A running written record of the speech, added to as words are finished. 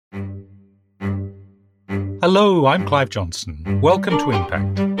Hello, I'm Clive Johnson. Welcome to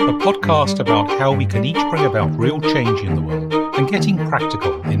Impact, a podcast about how we can each bring about real change in the world and getting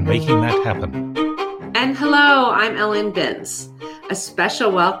practical in making that happen. And hello, I'm Ellen Binns. A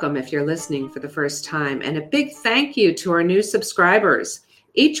special welcome if you're listening for the first time, and a big thank you to our new subscribers.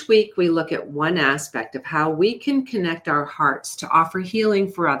 Each week, we look at one aspect of how we can connect our hearts to offer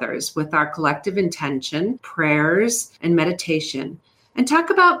healing for others with our collective intention, prayers, and meditation, and talk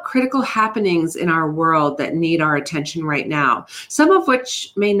about critical happenings in our world that need our attention right now, some of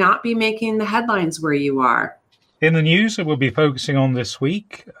which may not be making the headlines where you are. In the news that we'll be focusing on this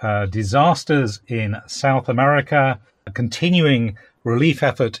week, disasters in South America, a continuing relief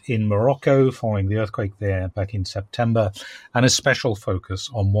effort in Morocco following the earthquake there back in September, and a special focus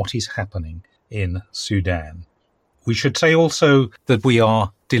on what is happening in Sudan. We should say also that we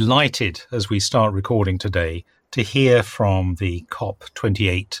are delighted as we start recording today to hear from the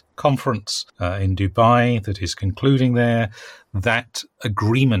COP28 conference in Dubai that is concluding there. That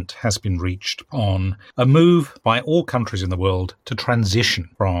agreement has been reached on a move by all countries in the world to transition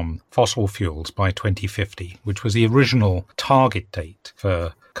from fossil fuels by 2050, which was the original target date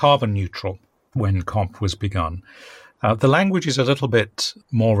for carbon neutral when COP was begun. The language is a little bit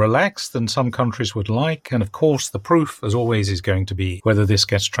more relaxed than some countries would like. And of course, the proof, as always, is going to be whether this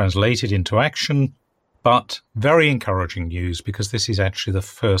gets translated into action. But very encouraging news, because this is actually the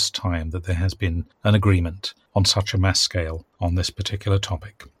first time that there has been an agreement on such a mass scale on this particular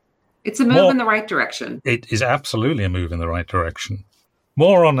topic. It's a move in the right direction. It is absolutely a move in the right direction.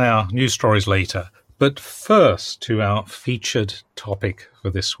 More on our news stories later. But first to our featured topic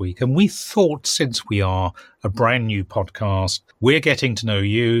for this week. And we thought, since we are a brand new podcast, we're getting to know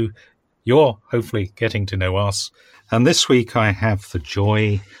you. You're hopefully getting to know us. And this week I have the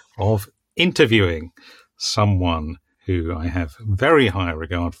joy of interviewing someone who I have very high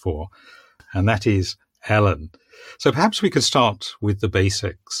regard for, and that is Ellen. So perhaps we could start with the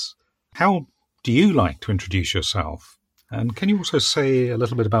basics. How do you like to introduce yourself? And can you also say a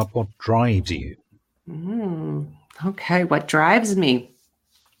little bit about what drives you? Okay, what drives me?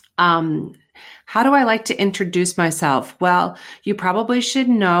 How do I like to introduce myself? Well, you probably should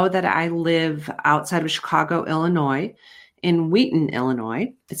know that I live outside of Chicago, Illinois, in Wheaton,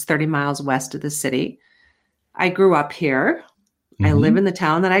 Illinois. It's 30 miles west of the city. I grew up here. Mm-hmm. I live in the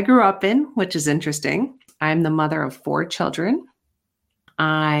town that I grew up in, which is interesting. I'm the mother of 4 children.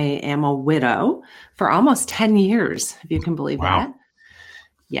 I am a widow for almost 10 years, if you can believe that.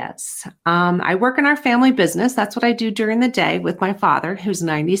 Yes. I work in our family business. That's what I do during the day with my father, who's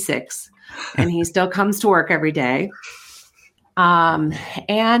 96, and he still comes to work every day.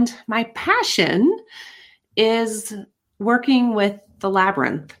 And my passion is working with the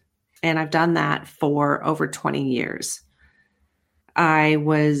Labyrinth, and I've done that for over 20 years. I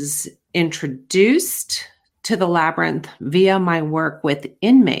was introduced to the Labyrinth via my work with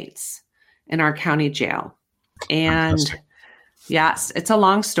inmates in our county jail. And fantastic. Yes, it's a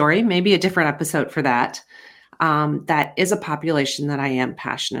long story, maybe a different episode for that. That is a population that I am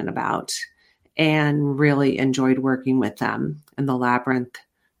passionate about and really enjoyed working with them. And the Labyrinth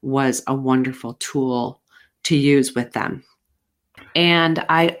was a wonderful tool to use with them. And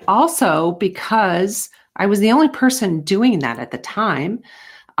I also, because I was the only person doing that at the time,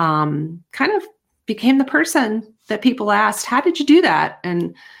 kind of became the person that people asked, how did you do that?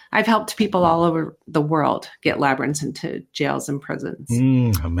 And I've helped people all over the world get labyrinths into jails and prisons.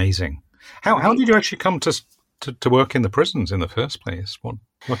 Amazing. How did you actually come to work in the prisons in the first place? What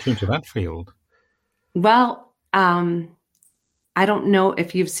got you into that field? Well, I don't know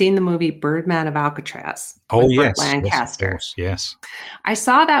if you've seen the movie Birdman of Alcatraz. Oh, yes. Lancaster. Yes. I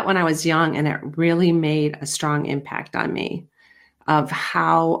saw that when I was young, and it really made a strong impact on me of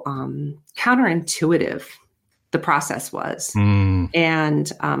how counterintuitive the process was.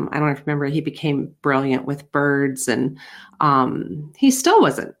 And I don't remember, he became brilliant with birds, and he still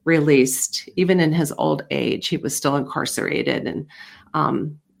wasn't released. Even in his old age, he was still incarcerated.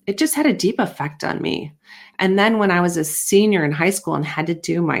 And it just had a deep effect on me. And then when I was a senior in high school and had to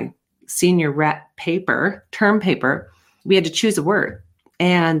do my senior term paper, we had to choose a word.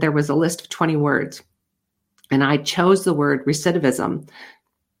 And there was a list of 20 words. And I chose the word recidivism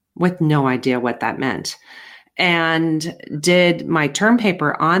with no idea what that meant. And did my term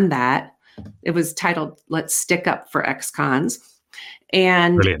paper on that. It was titled, Let's Stick Up for Ex-Cons.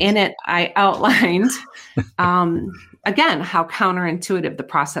 And brilliant. In it, I outlined, again, how counterintuitive the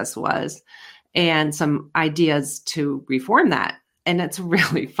process was and some ideas to reform that. And it's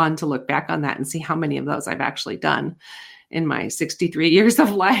really fun to look back on that and see how many of those I've actually done in my 63 years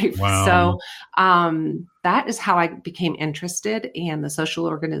of life. Wow. So that is how I became interested in the social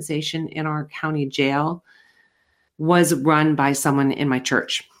organization in our county jail. was run by someone in my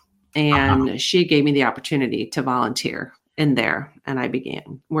church. And she gave me the opportunity to volunteer in there. And I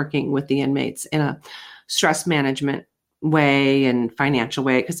began working with the inmates in a stress management way and financial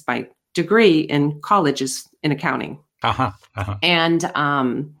way, because my degree in college is in accounting. And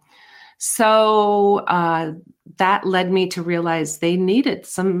so that led me to realize they needed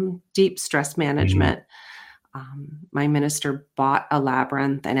some deep stress management. My minister bought a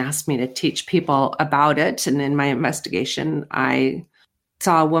labyrinth and asked me to teach people about it. And in my investigation, I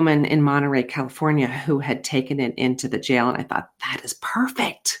saw a woman in Monterey, California, who had taken it into the jail. And I thought, that is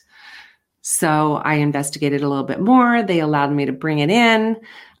perfect. So I investigated a little bit more. They allowed me to bring it in.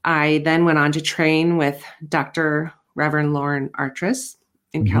 I then went on to train with Dr. Reverend Lauren Artris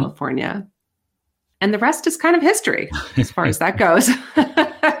in California. And the rest is kind of history as far as that goes.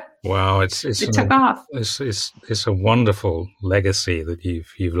 Wow, it took off. It's a wonderful legacy that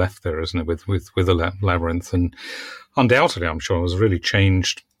you've left there, isn't it? With the labyrinth, and undoubtedly, I'm sure, has really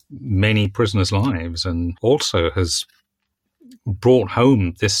changed many prisoners' lives, and also has brought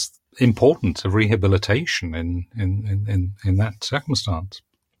home this importance of rehabilitation in that circumstance.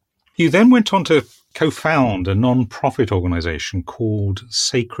 You then went on to co-found a non-profit organization called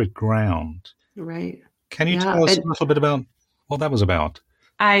Sacred Ground. Right. Can you tell us a little bit about what that was about?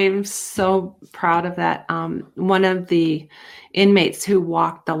 I'm so proud of that. One of the inmates who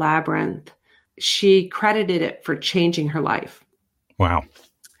walked the labyrinth, she credited it for changing her life. Wow.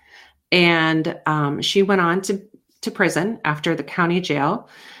 And she went on to prison after the county jail.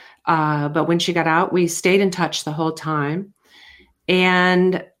 But when she got out, we stayed in touch the whole time.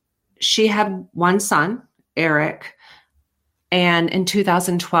 And she had one son, Eric. And in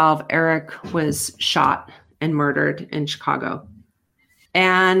 2012, Eric was shot and murdered in Chicago.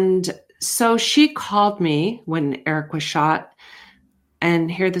 And so she called me when Eric was shot,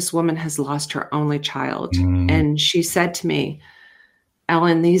 and here this woman has lost her only child. And she said to me,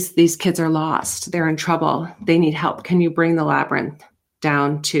 Ellen, these kids are lost. They're in trouble. They need help. Can you bring the labyrinth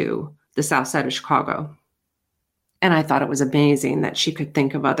down to the south side of Chicago? And I thought it was amazing that she could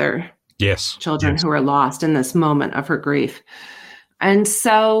think of other children who were lost in this moment of her grief. And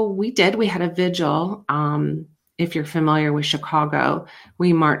so we did. We had a vigil. If you're familiar with Chicago,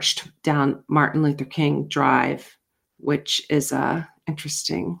 we marched down Martin Luther King Drive, which is a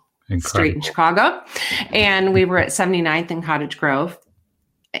interesting street in Chicago. And we were at 79th and Cottage Grove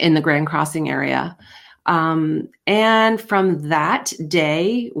in the Grand Crossing area. And from that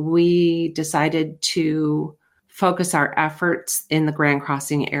day, we decided to focus our efforts in the Grand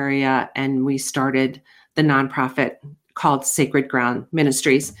Crossing area. And we started the nonprofit called Sacred Ground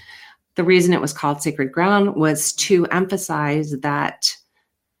Ministries. The reason it was called Sacred Ground was to emphasize that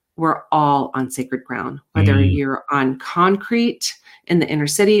we're all on sacred ground, whether you're on concrete in the inner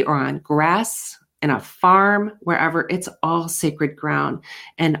city or on grass in a farm, wherever, it's all sacred ground,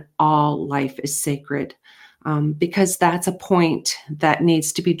 and all life is sacred, because that's a point that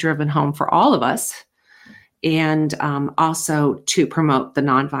needs to be driven home for all of us, and also to promote the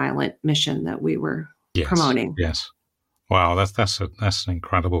nonviolent mission that we were promoting. Yes. Wow, that's an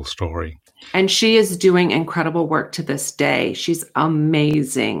incredible story. And she is doing incredible work to this day. She's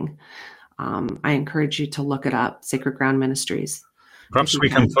amazing. I encourage you to look it up, Sacred Ground Ministries. Perhaps we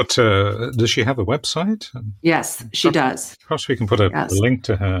can put, does she have a website? Yes, she does. Perhaps we can put a link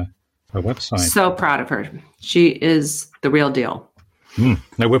to her website. So proud of her. She is the real deal.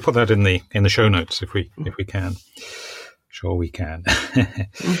 No, we'll put that in the show notes if we can. Sure, we can.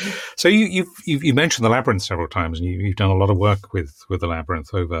 So you've mentioned the labyrinth several times, and you've done a lot of work with the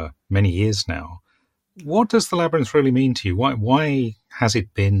labyrinth over many years now. What does the labyrinth really mean to you? Why has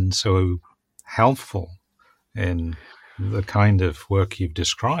it been so helpful in the kind of work you've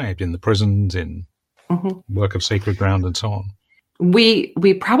described in the prisons, in work of Sacred Ground, and so on?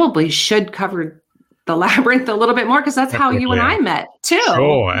 We probably should cover the labyrinth a little bit more, because that's how you and I met too.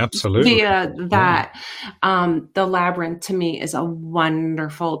 Sure, absolutely. Via that. The labyrinth to me is a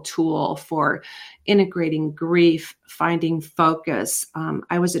wonderful tool for integrating grief, finding focus.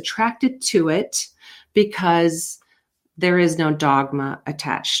 I was attracted to it because there is no dogma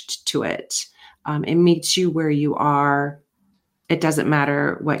attached to it. It meets you where you are. It doesn't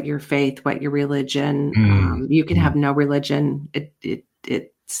matter what your faith, what your religion. You can have no religion.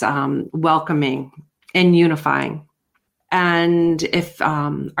 It's welcoming and unifying. And if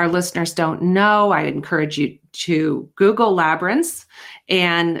our listeners don't know, I encourage you to Google labyrinths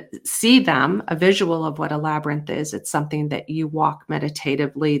and see them, a visual of what a labyrinth is. It's something that you walk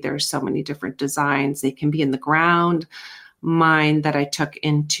meditatively. There's so many different designs. They can be in the ground. Mine that I took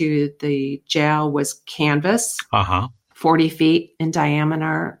into the jail was canvas, 40 feet in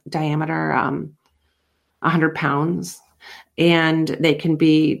diameter, 100 pounds. And they can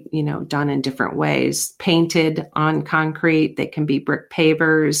be, done in different ways, painted on concrete. They can be brick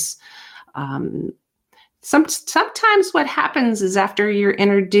pavers. Sometimes what happens is after you're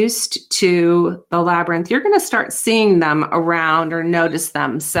introduced to the labyrinth, you're going to start seeing them around or notice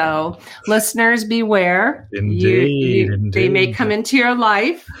them. So listeners, beware. Indeed. They may come into your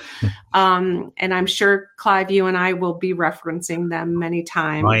life. And I'm sure, Clive, you and I will be referencing them many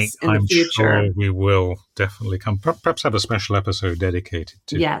times in the future. I'm sure we will definitely come. Perhaps have a special episode dedicated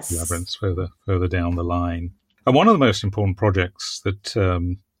to labyrinths further down the line. And one of the most important projects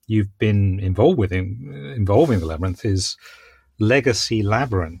that you've been involving the labyrinth is Legacy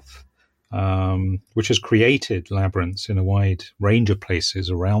Labyrinth, which has created labyrinths in a wide range of places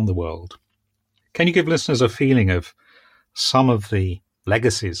around the world. Can you give listeners a feeling of some of the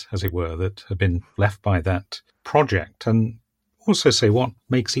legacies, as it were, that have been left by that project, and also say what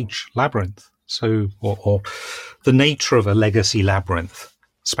makes each labyrinth or the nature of a legacy labyrinth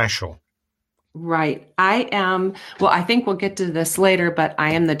special? Right. I think we'll get to this later, but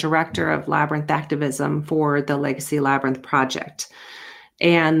I am the director of labyrinth activism for the Legacy Labyrinth project.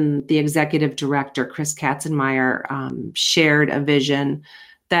 And the executive director, Chris Katzenmeyer, shared a vision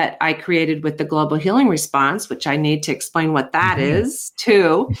that I created with the Global Healing Response, which I need to explain what that is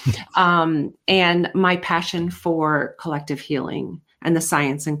too, and my passion for collective healing and the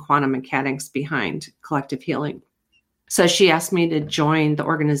science and quantum mechanics behind collective healing. So she asked me to join the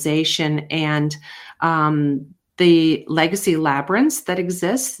organization, and the legacy labyrinths that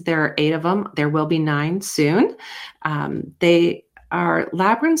exist, there are 8 of them. There will be 9 soon. They are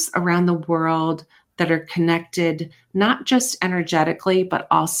labyrinths around the world that are connected not just energetically, but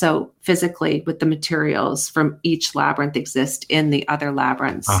also physically with the materials from each labyrinth exist in the other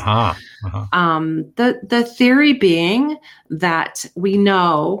labyrinths. The theory being that we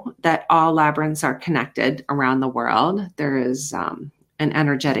know that all labyrinths are connected around the world. There is an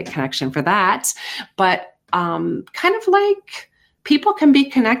energetic connection for that, but kind of like people can be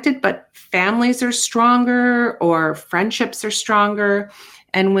connected, but families are stronger or friendships are stronger.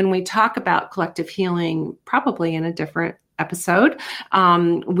 And when we talk about collective healing, probably in a different episode,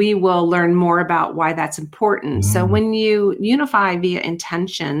 we will learn more about why that's important. So when you unify via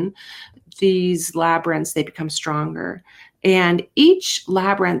intention, these labyrinths, they become stronger. And each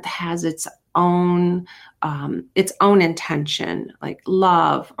labyrinth has its own intention, like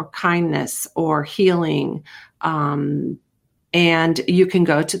love or kindness or healing. And you can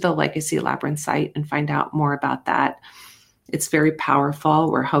go to the Legacy Labyrinth site and find out more about that. It's very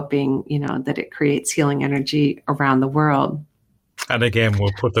powerful. We're hoping, that it creates healing energy around the world. And again,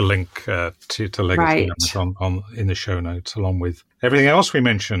 we'll put the link to Legacy on in the show notes, along with everything else we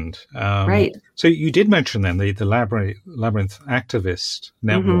mentioned. Right. So you did mention then the Labyrinth Activist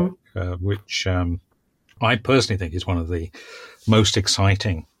Network, which I personally think is one of the most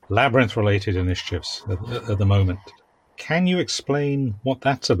exciting labyrinth-related initiatives at the moment. Can you explain what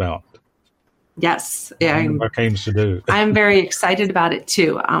that's about? Yes. What aims to do. I'm very excited about it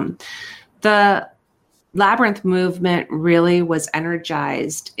too. The labyrinth movement really was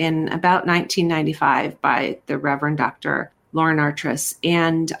energized in about 1995 by the Reverend Dr. Lauren Artris.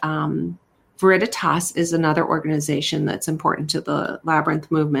 And Veritas is another organization that's important to the labyrinth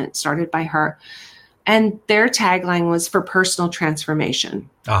movement, started by her. And their tagline was for personal transformation.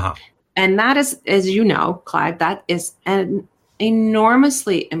 And that is, as you know, Clive, that is an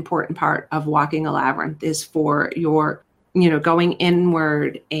enormously important part of walking a labyrinth, is for your, going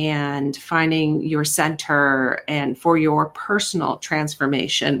inward and finding your center and for your personal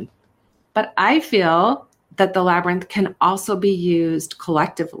transformation. But I feel that the labyrinth can also be used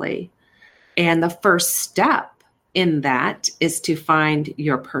collectively. And the first step in that is to find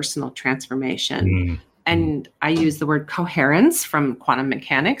your personal transformation. And I use the word coherence from quantum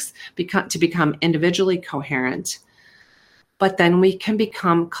mechanics to become individually coherent. But then we can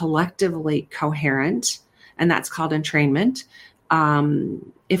become collectively coherent, and that's called entrainment.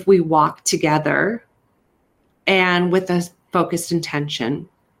 If we walk together and with a focused intention,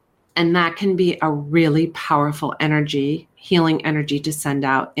 and that can be a really powerful energy, healing energy to send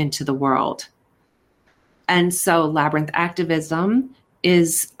out into the world. And so labyrinth activism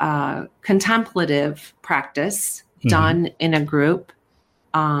is a contemplative practice done in a group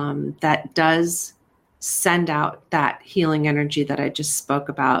that does send out that healing energy that I just spoke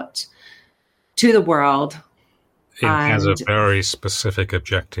about to the world. It has a very specific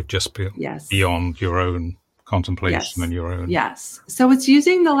objective, just beyond your own contemplation and your own. Yes. So it's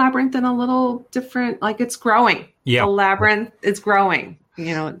using the labyrinth in a little different, like it's growing. Yeah. The labyrinth is growing.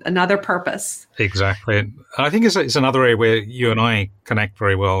 another purpose. Exactly. And I think it's another area where you and I connect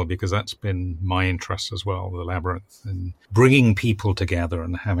very well, because that's been my interest as well, the labyrinth, and bringing people together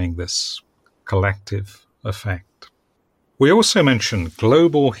and having this collective effect. We also mentioned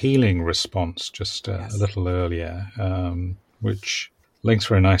global healing response just a little earlier, which links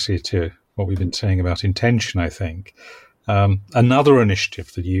very nicely to what we've been saying about intention, I think. Another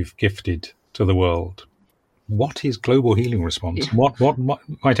initiative that you've gifted to the world. What is global healing response? Yeah. What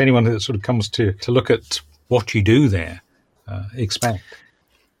might anyone that sort of comes to look at what you do there expect?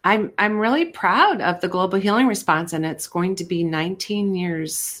 I'm really proud of the global healing response, and it's going to be 19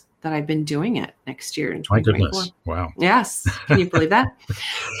 years that I've been doing it next year in 2024. My goodness. Wow. Yes. Can you believe that?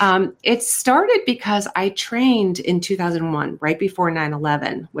 It started because I trained in 2001, right before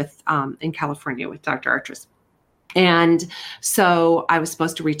 9/11 in California with Dr. Artris. And so I was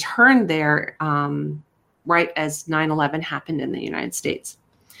supposed to return there right as 9/11 happened in the United States.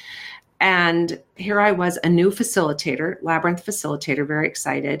 And here I was, a new facilitator, labyrinth facilitator, very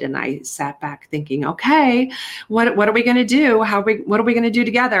excited. And I sat back thinking, okay, what are we going to do? What are we going to do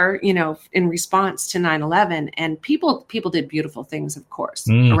together, in response to 9/11? And people did beautiful things, of course,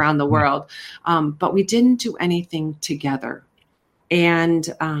 around the world. But we didn't do anything together. And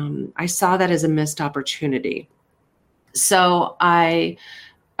I saw that as a missed opportunity. So I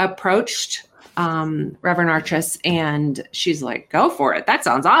approached Reverend Artris, and she's like, go for it. That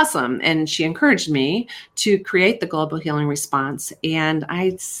sounds awesome. And she encouraged me to create the global healing response. And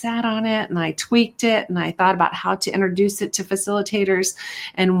I sat on it and I tweaked it and I thought about how to introduce it to facilitators.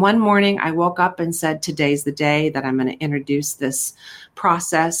 And one morning I woke up and said, today's the day that I'm going to introduce this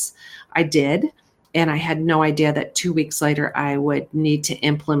process. I did. And I had no idea that 2 weeks later I would need to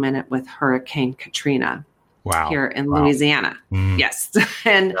implement it with Hurricane Katrina. Wow. Here in Louisiana. Yes.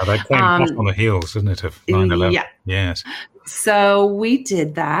 And that came off on the heels, isn't it, of 9/11? Yeah. Yes. So we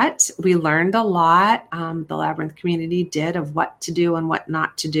did that. We learned a lot. The Labyrinth community did, of what to do and what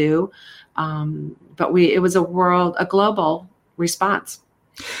not to do. But it was a global response.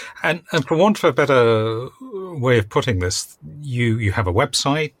 And for want of a better way of putting this, you have a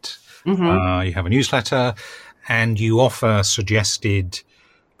website, you have a newsletter, and you offer suggested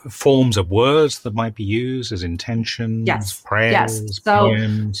forms of words that might be used as intentions, prayers,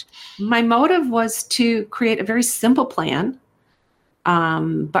 poems. My motive was to create a very simple plan,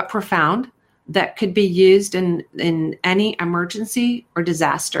 but profound, that could be used in any emergency or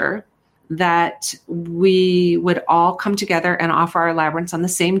disaster, that we would all come together and offer our labyrinths on the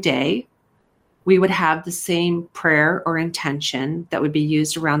same day. We would have the same prayer or intention that would be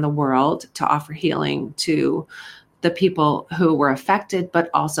used around the world to offer healing to the people who were affected, but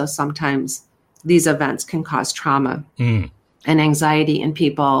also sometimes these events can cause trauma and anxiety in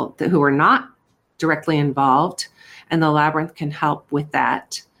people who are not directly involved, and the labyrinth can help with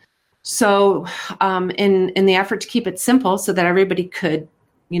that. So in the effort to keep it simple so that everybody could,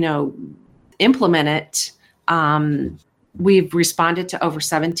 implement it, we've responded to over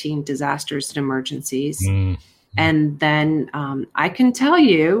 17 disasters and emergencies. And then I can tell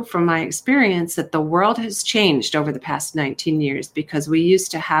you from my experience that the world has changed over the past 19 years, because we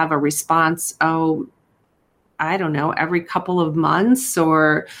used to have a response, every couple of months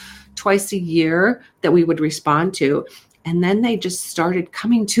or twice a year that we would respond to. And then they just started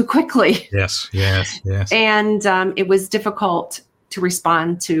coming too quickly. Yes. And it was difficult to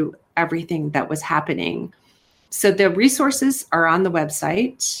respond to everything that was happening. So the resources are on the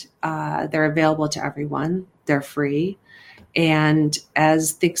website. They're available to everyone. They're free. And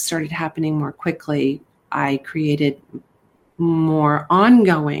as things started happening more quickly, I created more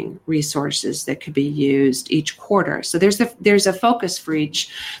ongoing resources that could be used each quarter. So there's a focus for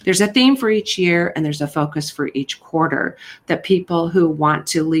there's a theme for each year, and there's a focus for each quarter, that people who want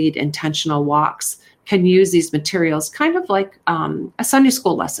to lead intentional walks can use these materials, kind of like a Sunday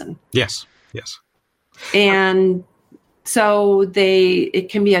school lesson. Yes. And so it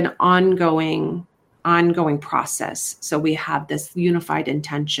can be an ongoing process. So we have this unified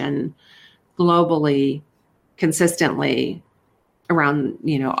intention globally, consistently, around,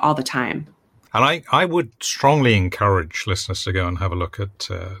 all the time. And I would strongly encourage listeners to go and have a look at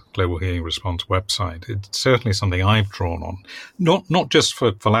Global Healing Response website. It's certainly something I've drawn on, not just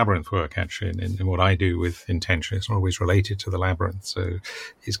for labyrinth work, actually, in what I do with intention. It's not always related to the labyrinth, so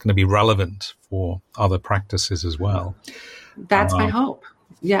it's going to be relevant for other practices as well. That's my hope.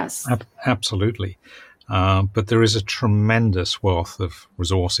 Yes. Absolutely. But there is a tremendous wealth of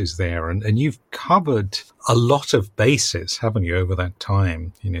resources there. And you've covered a lot of bases, haven't you, over that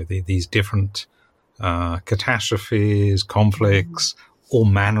time? These different catastrophes, conflicts, all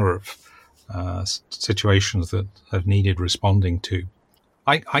manner of situations that have needed responding to.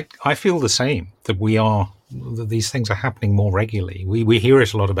 I feel the same, that these things are happening more regularly. We hear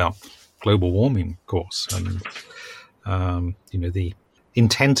it a lot about global warming, of course, and the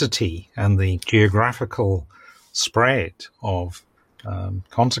intensity and the geographical spread of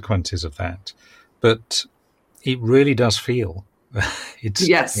consequences of that. But it really does feel it's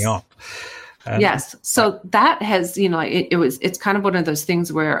stepping up. Yes. So that has, it's kind of one of those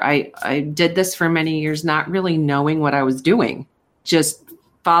things where I did this for many years, not really knowing what I was doing, just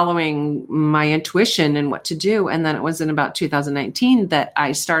following my intuition and what to do. And then it was in about 2019 that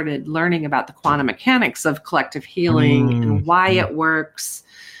I started learning about the quantum mechanics of collective healing and why it works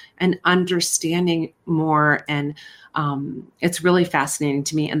and understanding more. And it's really fascinating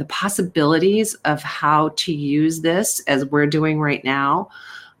to me. And the possibilities of how to use this as we're doing right now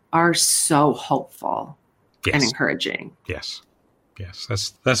are so hopeful and encouraging. Yes.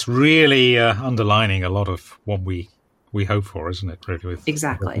 That's really underlining a lot of what we hope for, isn't it? Really, with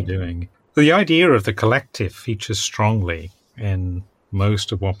what we're doing. The idea of the collective features strongly in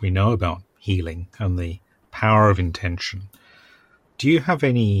most of what we know about healing and the power of intention. Do you have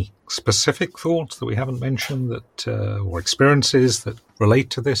any specific thoughts that we haven't mentioned or experiences that relate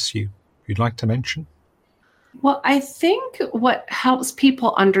to this you'd like to mention? Well, I think what helps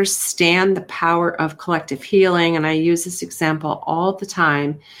people understand the power of collective healing, and I use this example all the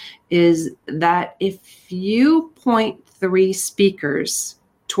time, is that if you point 3 speakers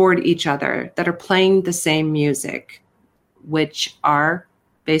toward each other that are playing the same music, which are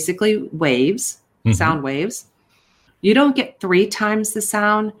basically waves, sound waves, you don't get 3 times the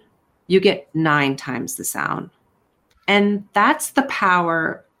sound, you get 9 times the sound. And that's the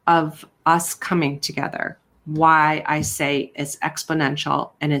power of us coming together. Why I say it's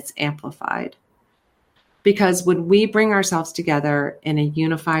exponential and it's amplified. Because when we bring ourselves together in a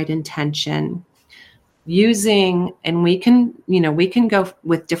unified intention, and we can go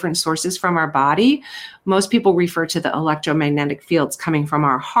with different sources from our body. Most people refer to the electromagnetic fields coming from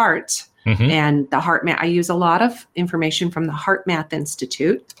our heart. And the heart math. I use a lot of information from the Heart Math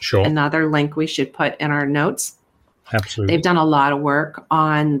Institute. Sure. Another link we should put in our notes. Absolutely. They've done a lot of work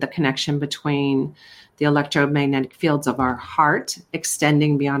on the connection between the electromagnetic fields of our heart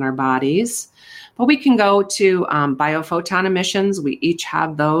extending beyond our bodies. But we can go to biophoton emissions. We each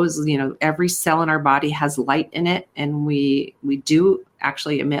have those. Every cell in our body has light in it, and we do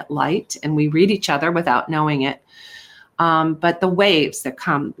actually emit light, and we read each other without knowing it. But the waves that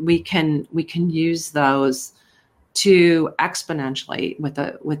come, we can use those to exponentially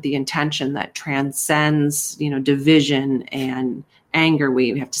with the intention that transcends, division and anger.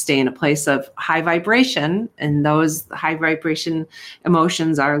 We have to stay in a place of high vibration, and those high vibration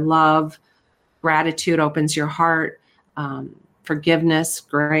emotions are love, gratitude opens your heart, forgiveness,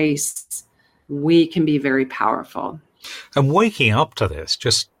 grace. We can be very powerful. And waking up to this,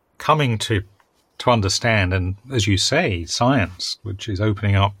 just coming to understand, and as you say, science, which is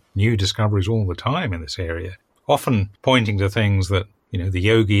opening up new discoveries all the time in this area, often pointing to things that, the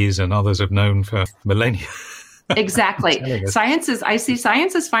yogis and others have known for millennia. Exactly. I see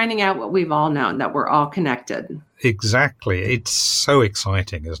science is finding out what we've all known, that we're all connected. Exactly. It's so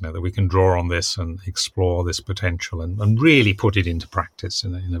exciting, isn't it, that we can draw on this and explore this potential and really put it into practice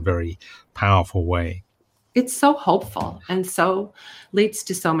in a very powerful way. It's so hopeful and so leads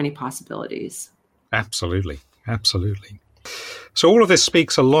to so many possibilities. Absolutely. So all of this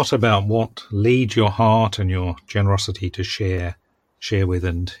speaks a lot about what leads your heart and your generosity to share with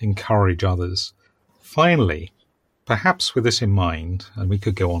and encourage others. Finally, perhaps with this in mind, and we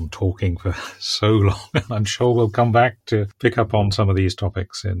could go on talking for so long, and I'm sure we'll come back to pick up on some of these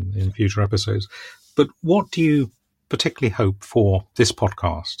topics in future episodes, but what do you particularly hope for this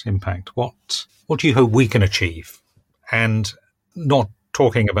podcast impact? What do you hope we can achieve? And not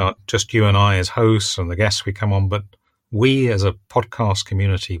talking about just you and I as hosts and the guests we come on, but we as a podcast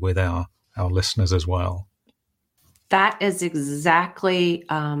community with our listeners as well. That is exactly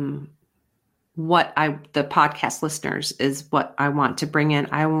what the podcast listeners is what I want to bring in.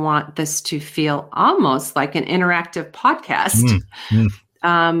 I want this to feel almost like an interactive podcast.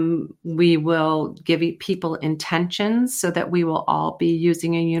 We will give people intentions so that we will all be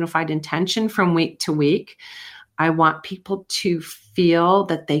using a unified intention from week to week. I want people to feel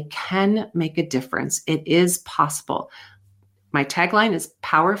that they can make a difference. It is possible. My tagline is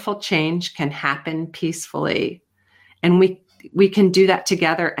powerful change can happen peacefully. And we can do that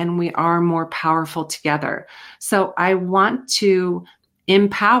together, and we are more powerful together. So I want to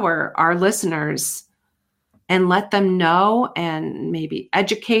empower our listeners and let them know, and maybe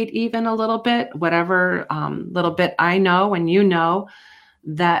educate even a little bit, whatever little bit I know and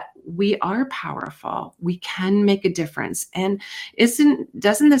that we are powerful. We can make a difference. And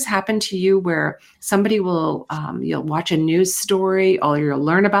doesn't this happen to you where somebody will, you'll watch a news story or you'll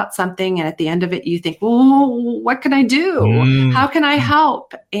learn about something, and at the end of it, you think, well, what can I do? How can I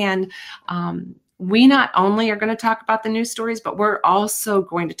help? And we not only are going to talk about the news stories, but we're also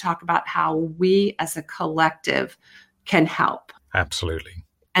going to talk about how we as a collective can help. Absolutely.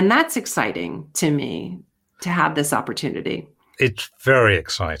 And that's exciting to me to have this opportunity. It's very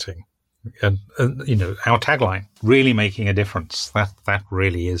exciting. And our tagline, really making a difference. That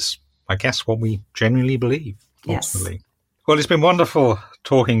really is, I guess, what we genuinely believe, ultimately. Yes. Well, it's been wonderful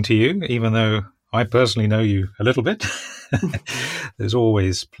talking to you, even though I personally know you a little bit. There's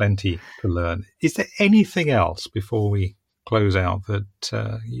always plenty to learn. Is there anything else before we close out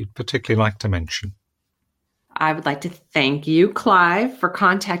that you'd particularly like to mention? I would like to thank you, Clive, for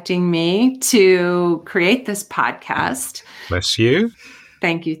contacting me to create this podcast. Bless you.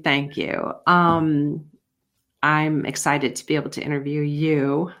 Thank you. Thank you. I'm excited to be able to interview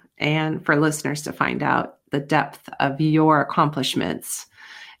you and for listeners to find out the depth of your accomplishments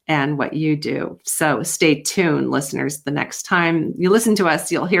and what you do. So stay tuned, listeners. The next time you listen to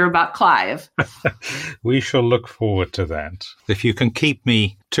us, you'll hear about Clive. We shall look forward to that. If you can keep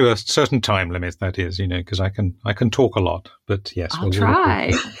me to a certain time limit, that is, because I can talk a lot. But yes, I'll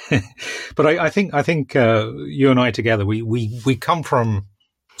try. But I think you and I together, we come from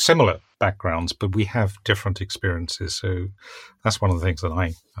similar backgrounds, but we have different experiences. So that's one of the things that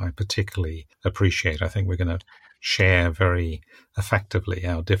I particularly appreciate. I think we're going to share very effectively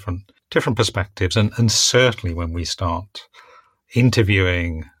our different perspectives. And certainly when we start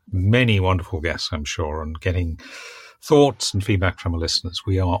interviewing many wonderful guests, I'm sure, and getting thoughts and feedback from our listeners,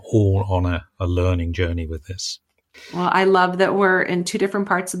 we are all on a learning journey with this. Well, I love that we're in two different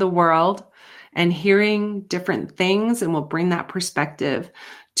parts of the world and hearing different things, and we'll bring that perspective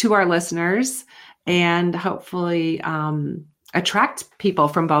to our listeners and hopefully attract people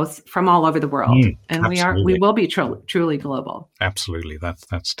from all over the world. And we will be truly global. Absolutely.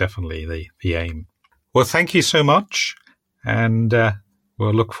 That's definitely the aim. Well, thank you so much. And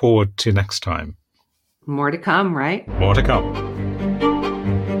we'll look forward to next time. More to come, right? More to come.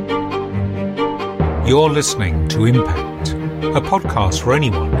 You're listening to Impact, a podcast for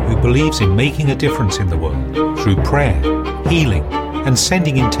anyone who believes in making a difference in the world through prayer, healing, and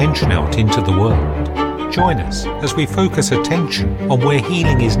sending intention out into the world. Join us as we focus attention on where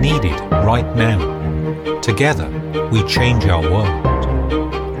healing is needed right now. Together, we change our world.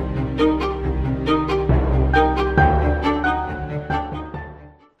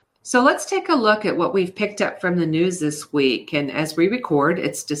 So let's take a look at what we've picked up from the news this week. And as we record,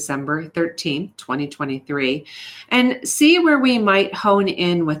 it's December 13th, 2023, and see where we might hone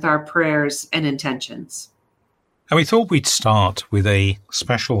in with our prayers and intentions. And we thought we'd start with a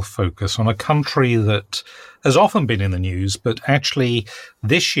special focus on a country that has often been in the news, but actually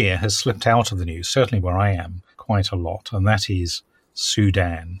this year has slipped out of the news, certainly where I am, quite a lot, and that is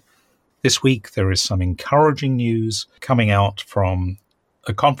Sudan. This week there is some encouraging news coming out from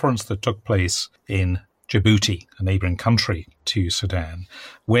a conference that took place in Djibouti, a neighbouring country to Sudan,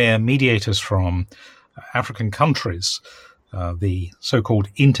 where mediators from African countries, the so-called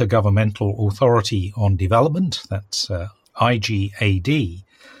Intergovernmental Authority on Development, that's IGAD,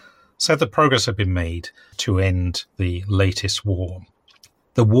 said that progress had been made to end the latest war.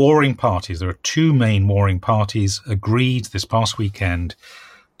 The warring parties, there are two main warring parties, agreed this past weekend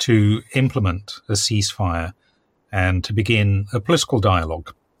to implement a ceasefire and to begin a political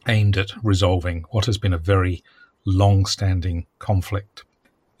dialogue aimed at resolving what has been a very long-standing conflict.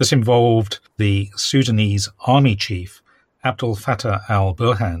 This involved the Sudanese army chief, Abdel Fattah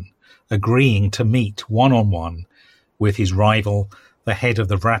al-Burhan, agreeing to meet one-on-one with his rival, the head of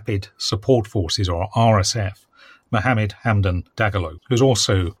the Rapid Support Forces, or RSF, Mohamed Hamdan Dagalo, who's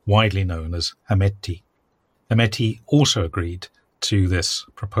also widely known as Hemedti. Hemedti also agreed to this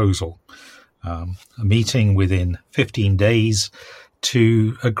proposal, a meeting within 15 days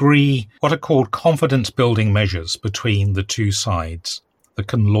to agree what are called confidence-building measures between the two sides that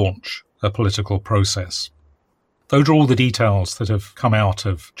can launch a political process. Those are all the details that have come out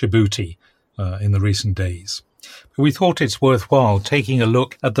of Djibouti in the recent days. But we thought it's worthwhile taking a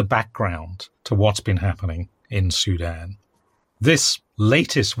look at the background to what's been happening in Sudan. This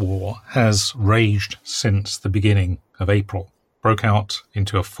latest war has raged since the beginning of April, broke out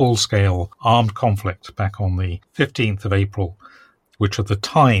into a full-scale armed conflict back on the 15th of April, which at the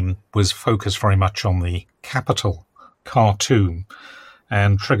time was focused very much on the capital, Khartoum,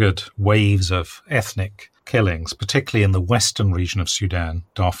 and triggered waves of ethnic killings, particularly in the western region of Sudan,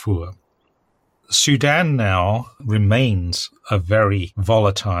 Darfur. Sudan now remains a very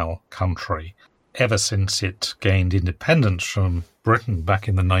volatile country. Ever since it gained independence from Britain back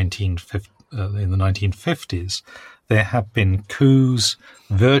in the 1950s, there have been coups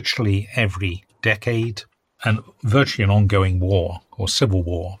virtually every decade and virtually an ongoing war or civil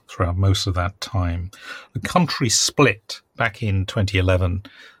war throughout most of that time. The country split back in 2011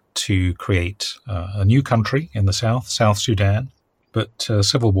 to create a new country in the south, South Sudan, but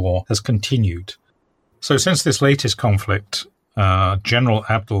civil war has continued. So since this latest conflict, General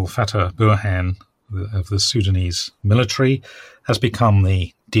Abdel Fattah Burhan of the Sudanese military has become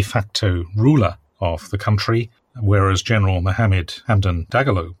the de facto ruler of the country, whereas General Mohammed Hamdan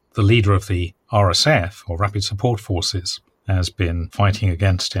Dagalo, the leader of the RSF, or Rapid Support Forces, has been fighting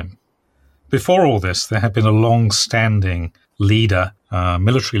against him. Before all this, there had been a long-standing leader,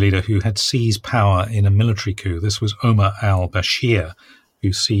 military leader, who had seized power in a military coup. This was Omar al-Bashir,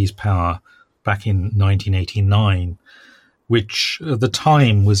 who seized power back in 1989, which at the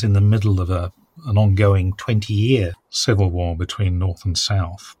time was in the middle of an ongoing 20-year civil war between North and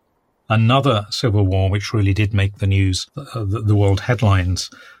South. Another civil war, which really did make the news, the world headlines,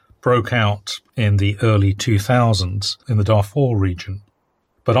 broke out in the early 2000s in the Darfur region.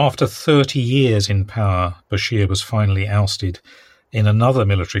 But after 30 years in power, Bashir was finally ousted in another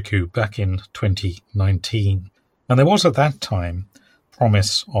military coup back in 2019. And there was at that time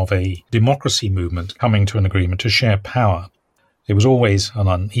promise of a democracy movement coming to an agreement to share power. It was always an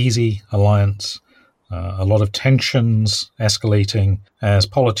uneasy alliance, a lot of tensions escalating as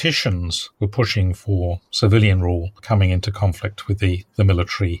politicians were pushing for civilian rule, coming into conflict with the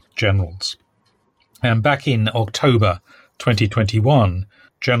military generals. And back in October 2021,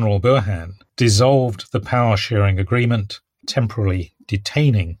 General Burhan dissolved the power-sharing agreement, temporarily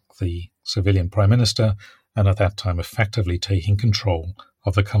detaining the civilian prime minister, and at that time effectively taking control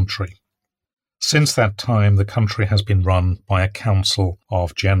of the country. Since that time, the country has been run by a council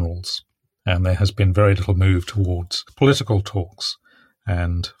of generals, and there has been very little move towards political talks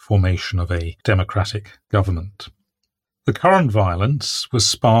and formation of a democratic government. The current violence was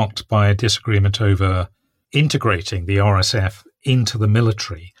sparked by a disagreement over integrating the RSF into the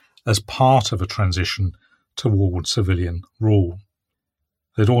military as part of a transition towards civilian rule.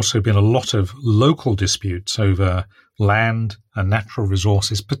 There'd also been a lot of local disputes over land and natural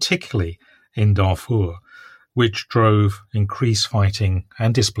resources, particularly in Darfur, which drove increased fighting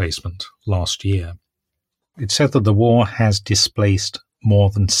and displacement last year. It's said that the war has displaced more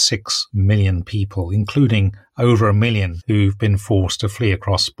than 6 million people, including over 1 million who've been forced to flee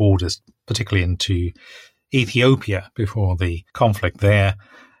across borders, particularly into Ethiopia before the conflict there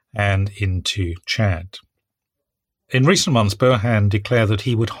and into Chad. In recent months, Burhan declared that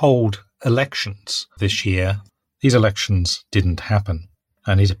he would hold elections this year. These elections didn't happen.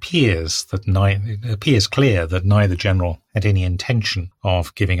 And it appears clear that neither general had any intention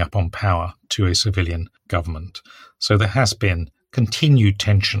of giving up on power to a civilian government. So there has been continued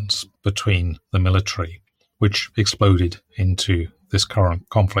tensions between the military, which exploded into this current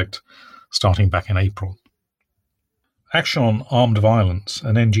conflict starting back in April. Action on Armed Violence,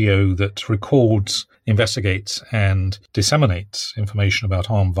 an NGO that records, investigates and disseminates information about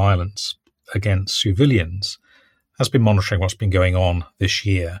armed violence against civilians, has been monitoring what's been going on this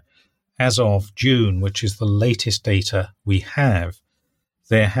year. As of June, which is the latest data we have,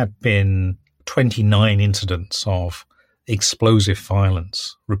 there had been 29 incidents of explosive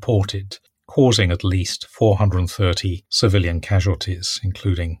violence reported, causing at least 430 civilian casualties,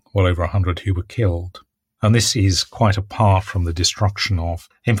 including well over 100 who were killed. And this is quite apart from the destruction of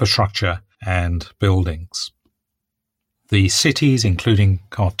infrastructure and buildings. The cities, including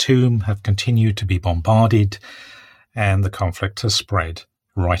Khartoum, have continued to be bombarded, and the conflict has spread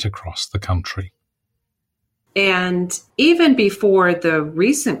right across the country. And even before the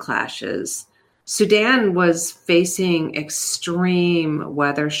recent clashes, Sudan was facing extreme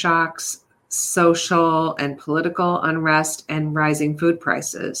weather shocks, social and political unrest, and rising food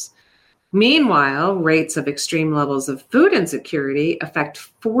prices. Meanwhile, rates of extreme levels of food insecurity affect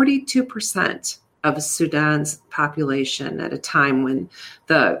 42% of Sudan's population at a time when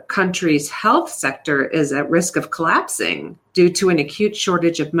the country's health sector is at risk of collapsing due to an acute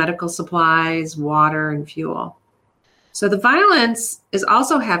shortage of medical supplies, water, and fuel. So the violence is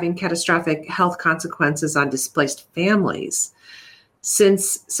also having catastrophic health consequences on displaced families.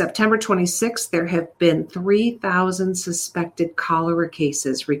 Since September 26th, there have been 3,000 suspected cholera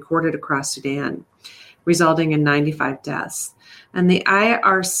cases recorded across Sudan, resulting in 95 deaths. And the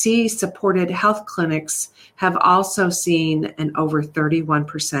IRC-supported health clinics have also seen an over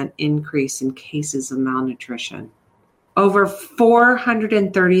 31% increase in cases of malnutrition. Over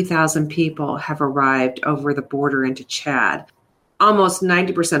 430,000 people have arrived over the border into Chad, almost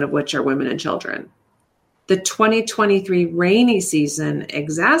 90% of which are women and children. The 2023 rainy season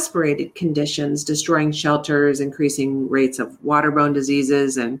exacerbated conditions, destroying shelters, increasing rates of waterborne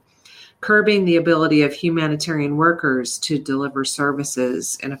diseases, and curbing the ability of humanitarian workers to deliver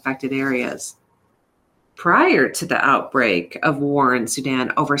services in affected areas. Prior to the outbreak of war in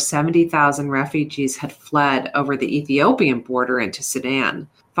Sudan, over 70,000 refugees had fled over the Ethiopian border into Sudan,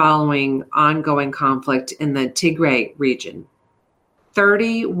 following ongoing conflict in the Tigray region.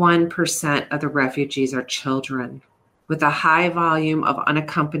 31% of the refugees are children, with a high volume of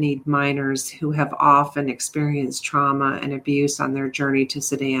unaccompanied minors who have often experienced trauma and abuse on their journey to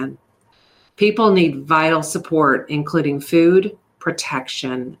Sudan. People need vital support, including food,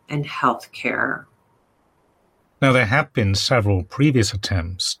 protection, and health care. Now, there have been several previous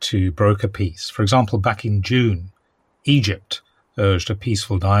attempts to broker peace. For example, back in June, Egypt urged a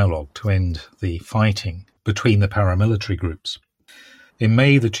peaceful dialogue to end the fighting between the paramilitary groups. In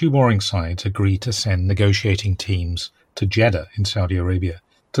May, the two warring sides agreed to send negotiating teams to Jeddah in Saudi Arabia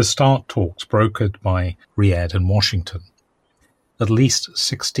to start talks brokered by Riyadh and Washington. At least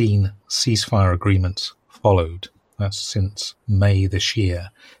 16 ceasefire agreements followed. That's since May this year,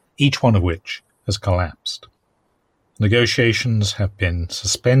 each one of which has collapsed. Negotiations have been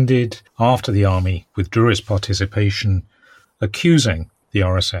suspended after the army withdrew its participation, accusing the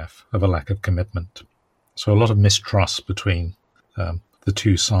RSF of a lack of commitment. So a lot of mistrust between the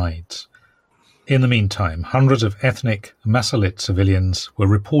two sides. In the meantime, hundreds of ethnic Masalit civilians were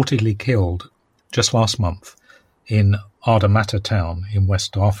reportedly killed just last month in Ardamata town in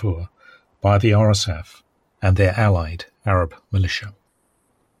West Darfur by the RSF and their allied Arab militia.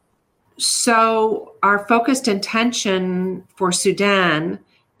 So our focused intention for Sudan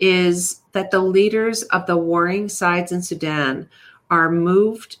is that the leaders of the warring sides in Sudan are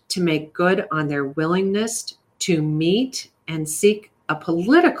moved to make good on their willingness to meet and seek a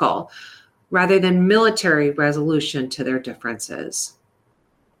political rather than military resolution to their differences.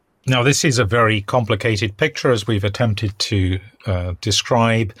 Now, this is a very complicated picture, as we've attempted to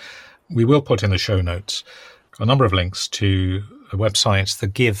describe. We will put in the show notes a number of links to websites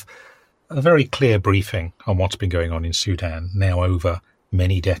that give a very clear briefing on what's been going on in Sudan now over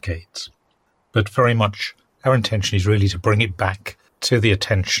many decades. But very much our intention is really to bring it back to the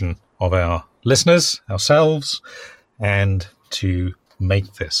attention of our listeners, ourselves, and to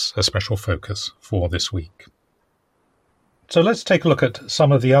make this a special focus for this week. So let's take a look at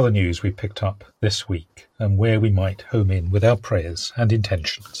some of the other news we picked up this week and where we might home in with our prayers and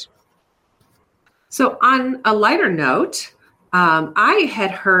intentions. So on a lighter note, I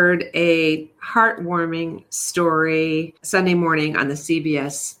had heard a heartwarming story Sunday morning on the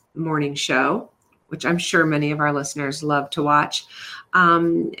CBS morning show, which I'm sure many of our listeners love to watch.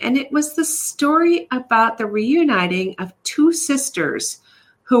 And it was the story about the reuniting of two sisters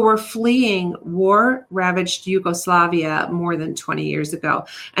who were fleeing war-ravaged Yugoslavia more than 20 years ago,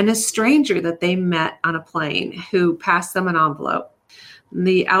 and a stranger that they met on a plane who passed them an envelope.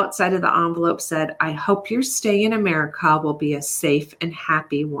 The outside of the envelope said, "I hope your stay in America will be a safe and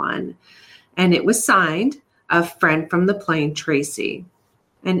happy one." And it was signed, "A friend from the plane, Tracy."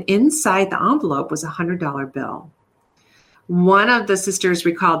 And inside the envelope was a $100 bill. One of the sisters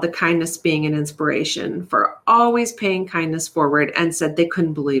recalled the kindness being an inspiration for always paying kindness forward and said they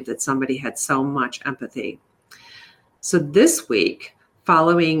couldn't believe that somebody had so much empathy. So this week,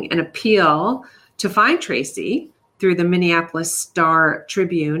 following an appeal to find Tracy through the Minneapolis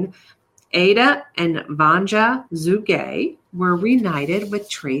Star-Tribune, Ada and Vanja Zugay were reunited with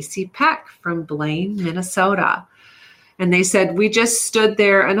Tracy Peck from Blaine, Minnesota. And they said, "We just stood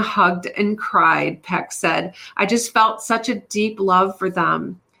there and hugged and cried," Peck said. "I just felt such a deep love for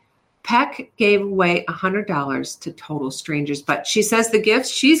them." Peck gave away $100 to total strangers, but she says the gifts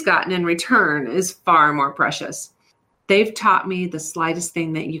she's gotten in return is far more precious. "They've taught me the slightest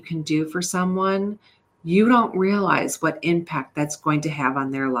thing that you can do for someone, you don't realize what impact that's going to have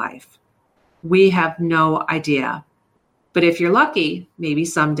on their life. We have no idea. But if you're lucky, maybe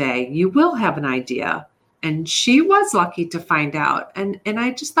someday you will have an idea." And she was lucky to find out. And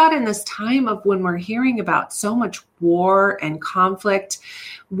I just thought in this time of when we're hearing about so much war and conflict,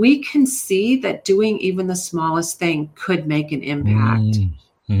 we can see that doing even the smallest thing could make an impact.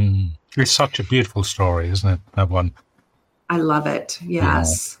 It's such a beautiful story, isn't it, that one? I love it.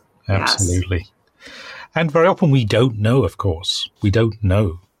 Yes. Yeah, absolutely. Yes. And very often we don't know, of course. We don't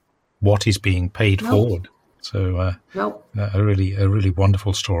know what is being paid forward. So a really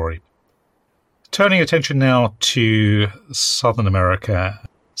wonderful story. Turning attention now to Southern America,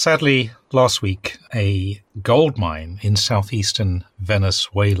 Sadly, last week, a gold mine in southeastern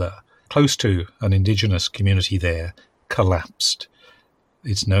Venezuela, close to an indigenous community there, collapsed.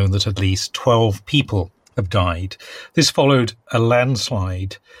 It's known that at least 12 people have died. This followed a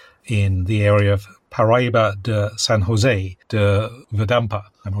landslide in the area of Paraiba de San Jose de Vedampa.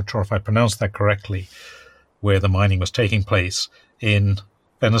 I'm not sure if I pronounced that correctly, where the mining was taking place in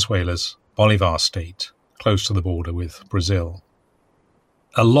Venezuela's Bolivar state, close to the border with Brazil.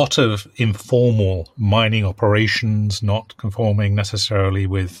 A lot of informal mining operations, not conforming necessarily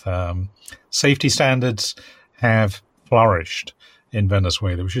with safety standards, have flourished in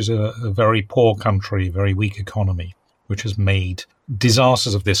Venezuela, which is a very poor country, very weak economy, which has made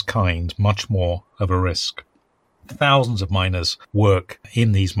disasters of this kind much more of a risk. Thousands of miners work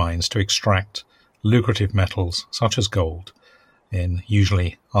in these mines to extract lucrative metals such as gold in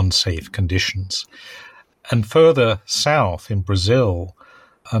usually unsafe conditions. And further south in Brazil,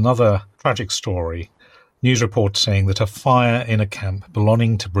 another tragic story, news reports saying that a fire in a camp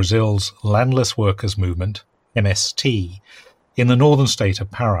belonging to Brazil's landless workers movement, MST, in the northern state of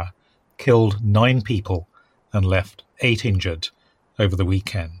Pará, killed 9 people and left 8 injured over the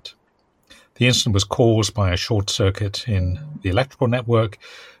weekend. The incident was caused by a short circuit in the electrical network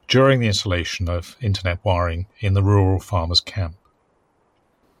during the installation of internet wiring in the rural farmers' camp.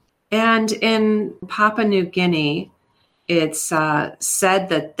 And in Papua New Guinea, it's said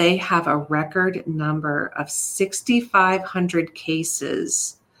that they have a record number of 6,500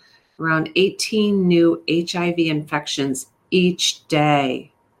 cases, around 18 new HIV infections each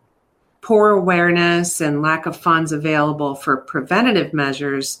day. Poor awareness and lack of funds available for preventative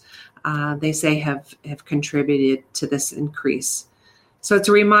measures, they say, have contributed to this increase. So it's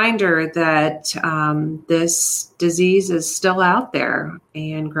a reminder that this disease is still out there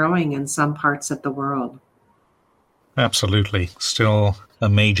and growing in some parts of the world. Absolutely. Still a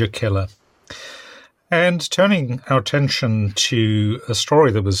major killer. And turning our attention to a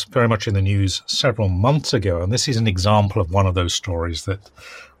story that was very much in the news several months ago, and this is an example of one of those stories that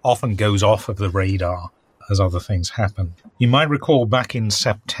often goes off of the radar as other things happen. You might recall back in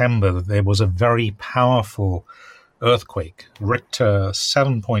September that there was a very powerful earthquake, Richter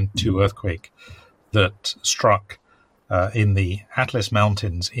 7.2 earthquake, that struck in the Atlas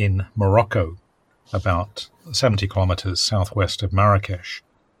Mountains in Morocco, about 70 kilometers southwest of Marrakesh.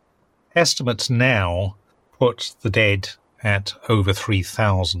 Estimates now put the dead at over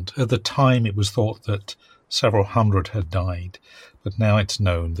 3,000. At the time, it was thought that several hundred had died, but now it's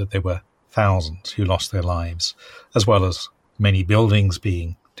known that there were thousands who lost their lives, as well as many buildings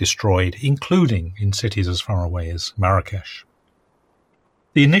being destroyed, including in cities as far away as Marrakesh.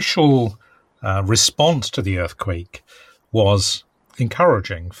 The initial response to the earthquake was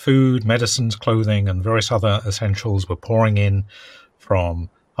encouraging. Food, medicines, clothing, and various other essentials were pouring in from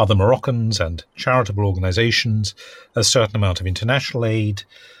other Moroccans and charitable organizations. A certain amount of international aid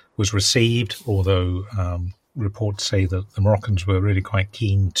was received, although reports say that the Moroccans were really quite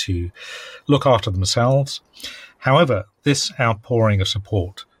keen to look after themselves. However, this outpouring of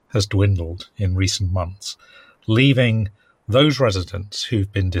support has dwindled in recent months, leaving those residents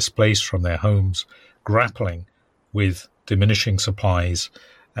who've been displaced from their homes grappling with diminishing supplies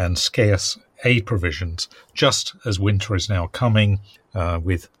and scarce aid provisions, just as winter is now coming,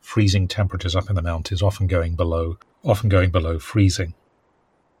 with freezing temperatures up in the mountains, often going below freezing.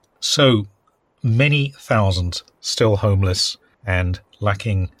 So many thousands still homeless and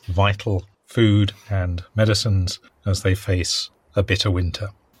lacking vital food and medicines as they face a bitter winter.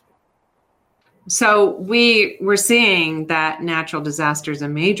 So we're seeing that natural disasters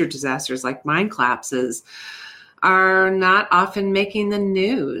and major disasters like mine collapses are not often making the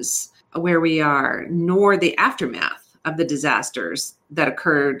news where we are, nor the aftermath of the disasters that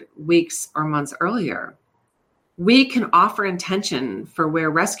occurred weeks or months earlier. We can offer intention for where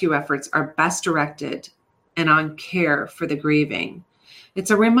rescue efforts are best directed and on care for the grieving.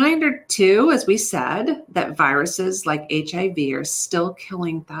 It's a reminder, too, as we said, that viruses like HIV are still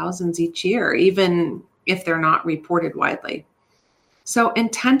killing thousands each year, even if they're not reported widely. So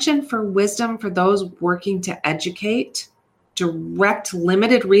intention for wisdom for those working to educate, direct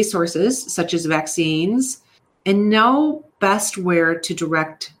limited resources such as vaccines, and know best where to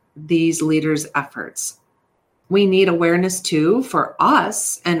direct these leaders' efforts. We need awareness, too, for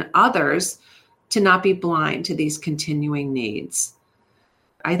us and others to not be blind to these continuing needs.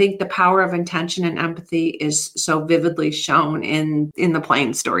 I think the power of intention and empathy is so vividly shown in the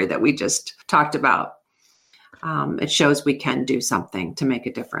plane story that we just talked about. It shows we can do something to make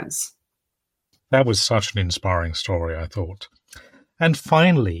a difference. That was such an inspiring story, I thought. And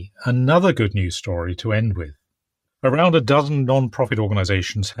finally, another good news story to end with. Around a dozen non-profit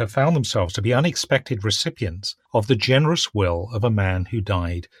organizations have found themselves to be unexpected recipients of the generous will of a man who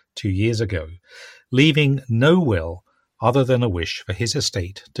died 2 years ago, leaving no will other than a wish for his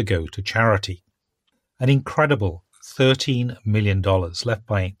estate to go to charity. An incredible $13 million left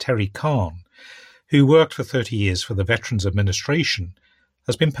by Terry Kahn, who worked for 30 years for the Veterans Administration,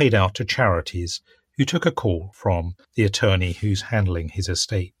 has been paid out to charities who took a call from the attorney who's handling his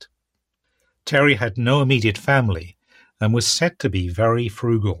estate. Terry had no immediate family and was said to be very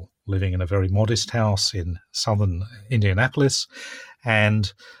frugal, living in a very modest house in southern Indianapolis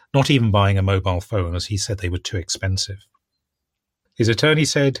and not even buying a mobile phone as he said they were too expensive. His attorney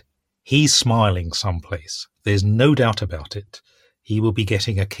said, "He's smiling someplace. There's no doubt about it. He will be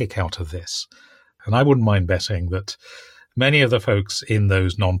getting a kick out of this." And I wouldn't mind betting that many of the folks in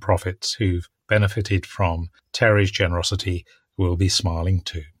those non-profits who've benefited from Terry's generosity will be smiling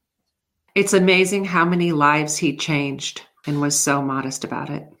too. It's amazing how many lives he changed and was so modest about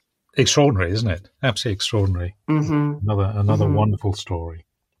it. Extraordinary, isn't it? Absolutely extraordinary. Mm-hmm. Another wonderful story.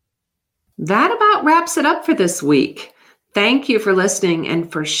 That about wraps it up for this week. Thank you for listening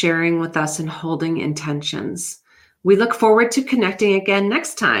and for sharing with us and holding intentions. We look forward to connecting again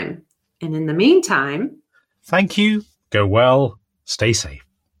next time. And in the meantime, thank you, go well, stay safe.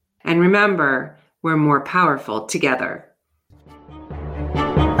 And remember, we're more powerful together.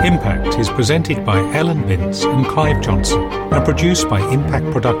 Impact is presented by Ellen Vince and Clive Johnson and produced by Impact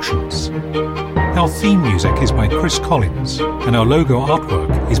Productions. Our theme music is by Chris Collins and our logo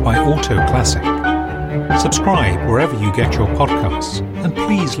artwork is by Auto Classic. Subscribe wherever you get your podcasts and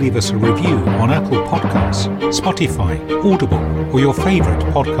please leave us a review on Apple Podcasts, Spotify, Audible or your favorite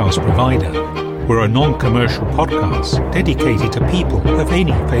podcast provider. We're a non-commercial podcast dedicated to people of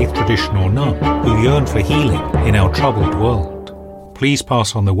any faith tradition or none who yearn for healing in our troubled world. Please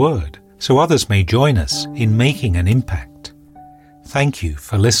pass on the word so others may join us in making an impact. Thank you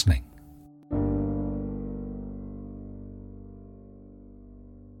for listening.